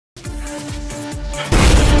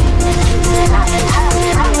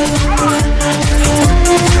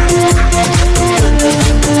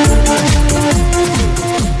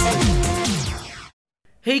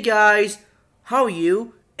Hey guys, how are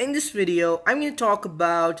you? In this video, I'm going to talk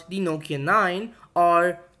about the Nokia 9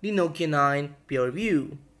 or the Nokia 9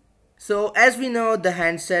 PureView. So as we know, the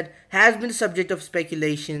handset has been the subject of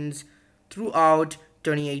speculations throughout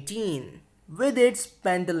 2018 with its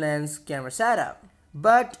penta-lens camera setup.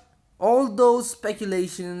 But all those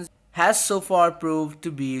speculations has so far proved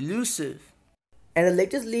to be elusive. And the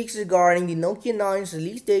latest leaks regarding the Nokia 9's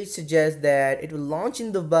release date suggest that it will launch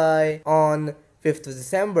in Dubai on 5th of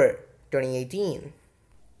December 2018.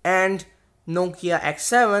 And Nokia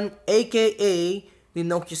X7 aka the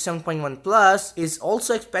Nokia 7.1 Plus is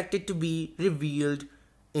also expected to be revealed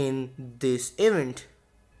in this event.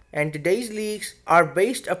 And today's leaks are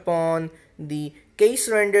based upon the case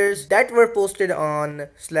renders that were posted on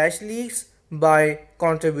 /leaks by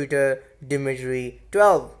contributor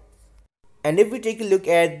Dimitri12. And if we take a look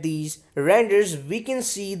at these renders, we can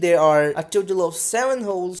see there are a total of 7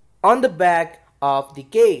 holes on the back of the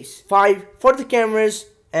case, 5 for the cameras,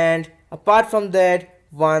 and apart from that,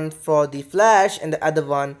 1 for the flash and the other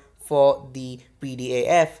one for the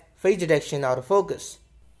PDAF, face detection autofocus.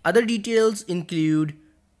 Other details include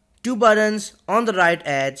 2 buttons on the right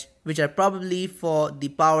edge which are probably for the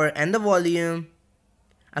power and the volume,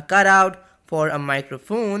 a cutout for a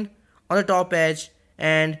microphone on the top edge,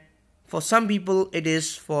 and for some people it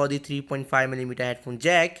is for the 3.5mm headphone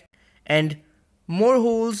jack, and more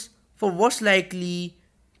holes for what's likely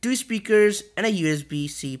 2 speakers and a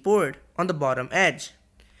USB-C port on the bottom edge.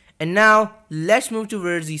 And now let's move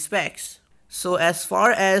towards the specs. So as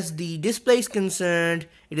far as the display is concerned,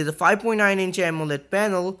 it is a 5.9-inch AMOLED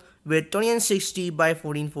panel with 2060 by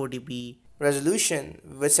 1440p resolution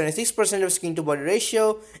with 76% of screen to body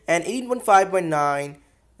ratio and 18.5:9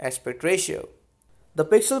 aspect ratio. The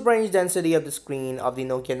pixel per inch density of the screen of the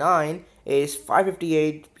Nokia 9 is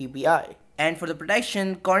 558 ppi. And for the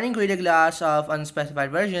protection, Corning Gorilla Glass of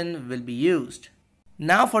unspecified version will be used.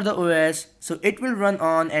 Now for the OS, so it will run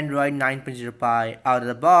on Android 9.0 Pie out of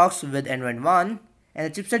the box with Android 1, and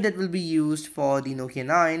the chipset that will be used for the Nokia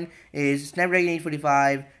 9 is Snapdragon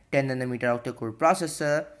 845 10nm octa-core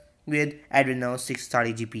processor with Adreno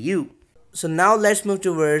 630 GPU. So now let's move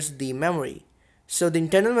towards the memory. So the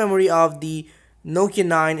internal memory of the Nokia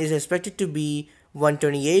 9 is expected to be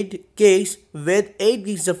 128 gigs with 8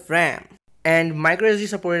 gigs of RAM. And microSD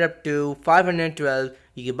supported up to 512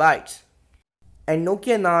 GB. And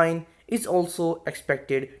Nokia 9 is also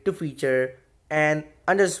expected to feature an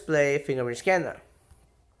under-display fingerprint scanner.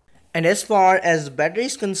 And as far as the battery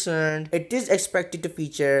is concerned, it is expected to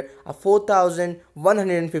feature a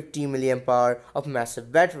 4150 mAh of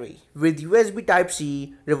massive battery with USB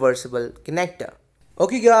Type-C reversible connector.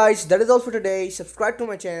 Okay guys, that is all for today. Subscribe to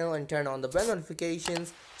my channel and turn on the bell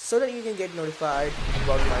notifications so that you can get notified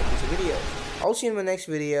about my future videos. I'll see you in my next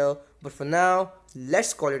video, but for now,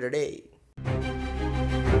 let's call it a day.